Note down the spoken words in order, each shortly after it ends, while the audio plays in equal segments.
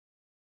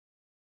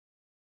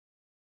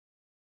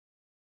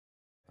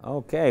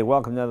Okay,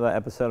 welcome to another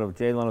episode of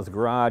J. LENO'S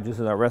Garage.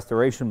 This is our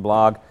restoration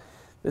blog.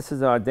 This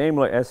is our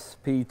Daimler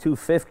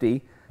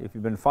SP250. If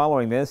you've been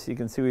following this, you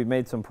can see we've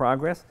made some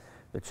progress.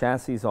 The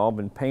chassis has all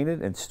been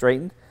painted and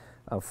straightened.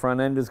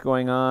 Front end is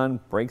going on,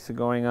 brakes are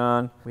going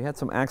on. We had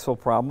some axle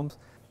problems.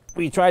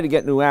 We tried to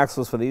get new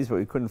axles for these, but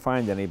we couldn't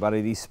find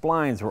anybody. These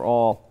splines were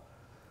all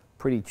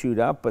pretty chewed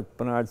up, but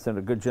Bernard's done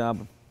a good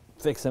job of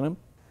fixing them.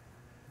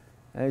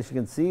 As you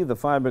can see, the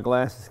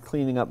fiberglass is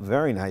cleaning up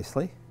very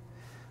nicely.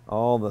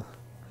 All the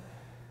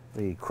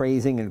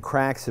crazing and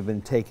cracks have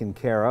been taken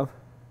care of.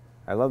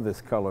 I love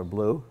this color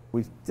blue.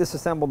 We've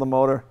disassembled the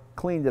motor,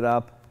 cleaned it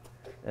up,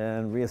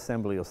 and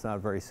reassembly will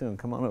start very soon.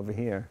 Come on over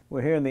here.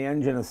 We're here in the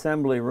engine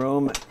assembly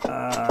room.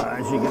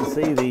 As you can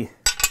see, the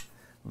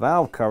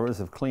valve covers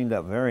have cleaned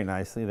up very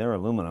nicely. They're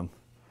aluminum.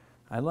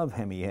 I love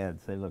Hemi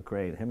heads. They look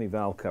great. Hemi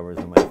valve covers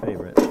are my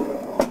favorite.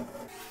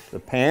 The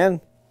pan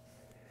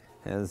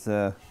has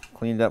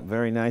cleaned up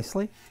very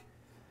nicely.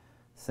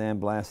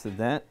 Sandblasted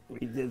that.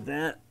 We did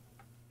that.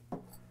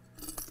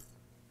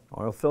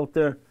 Oil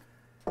filter.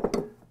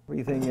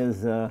 Everything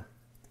has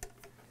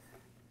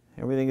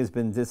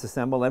been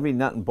disassembled. Every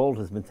nut and bolt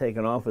has been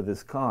taken off of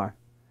this car.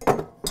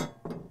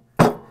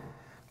 Let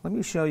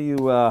me show you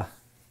the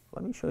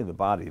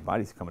body. The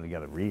body's coming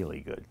together really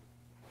good.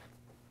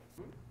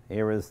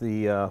 Here is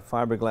the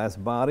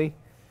fiberglass body.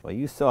 Well,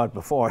 you saw it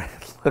before.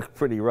 It looked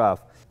pretty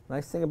rough.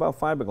 Nice thing about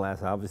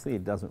fiberglass, obviously,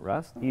 it doesn't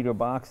rust. Heater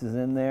box is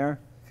in there.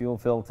 Fuel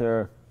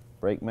filter,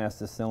 brake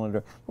master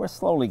cylinder. We're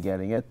slowly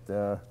getting it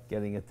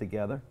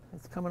together.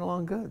 It's coming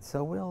along good,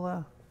 so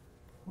we'll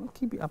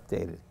keep you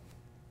updated.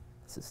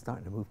 This is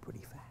starting to move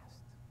pretty fast.